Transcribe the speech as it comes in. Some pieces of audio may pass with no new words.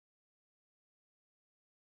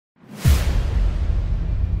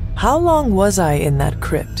How long was I in that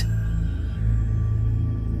crypt?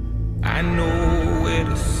 I know where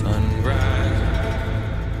the sun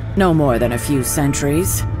rises. No more than a few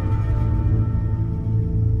centuries.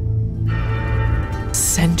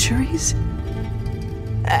 Centuries?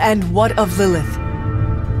 And what of Lilith?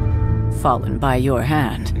 Fallen by your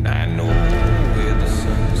hand. And I know where the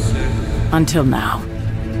sun sets. Until now.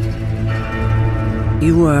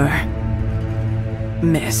 You were...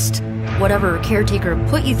 missed. Whatever caretaker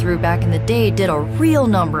put you through back in the day did a real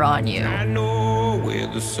number on you. I know where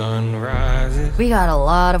the sun rises. We got a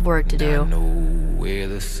lot of work to I do. know where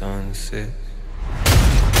the sun sets.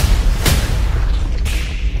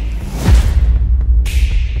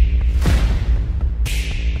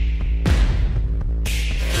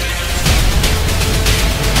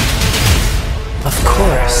 Of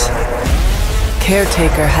course.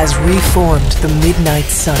 Caretaker has reformed the Midnight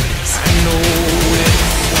Suns. I know where the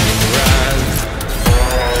sun rises.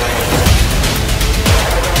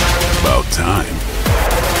 About time.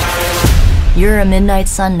 You're a Midnight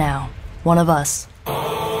Sun now. One of us.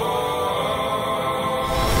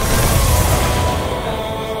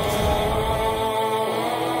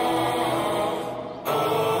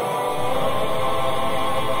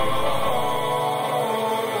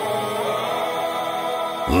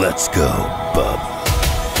 Let's go, bub.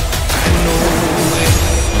 I know where the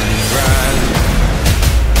sun rises.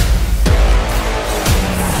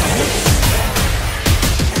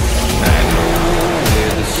 I know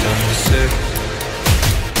where the sun sets.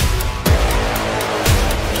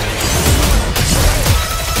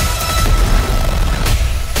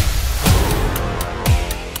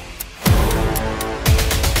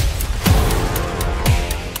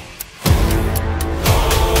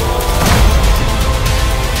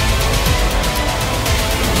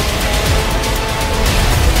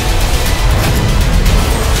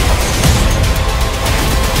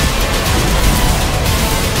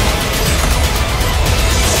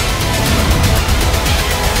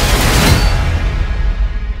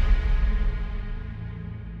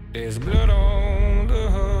 There's blood on the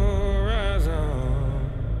horizon,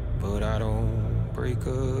 but I don't break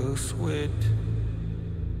a sweat.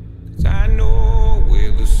 'Cause I know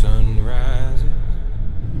where the sun rises.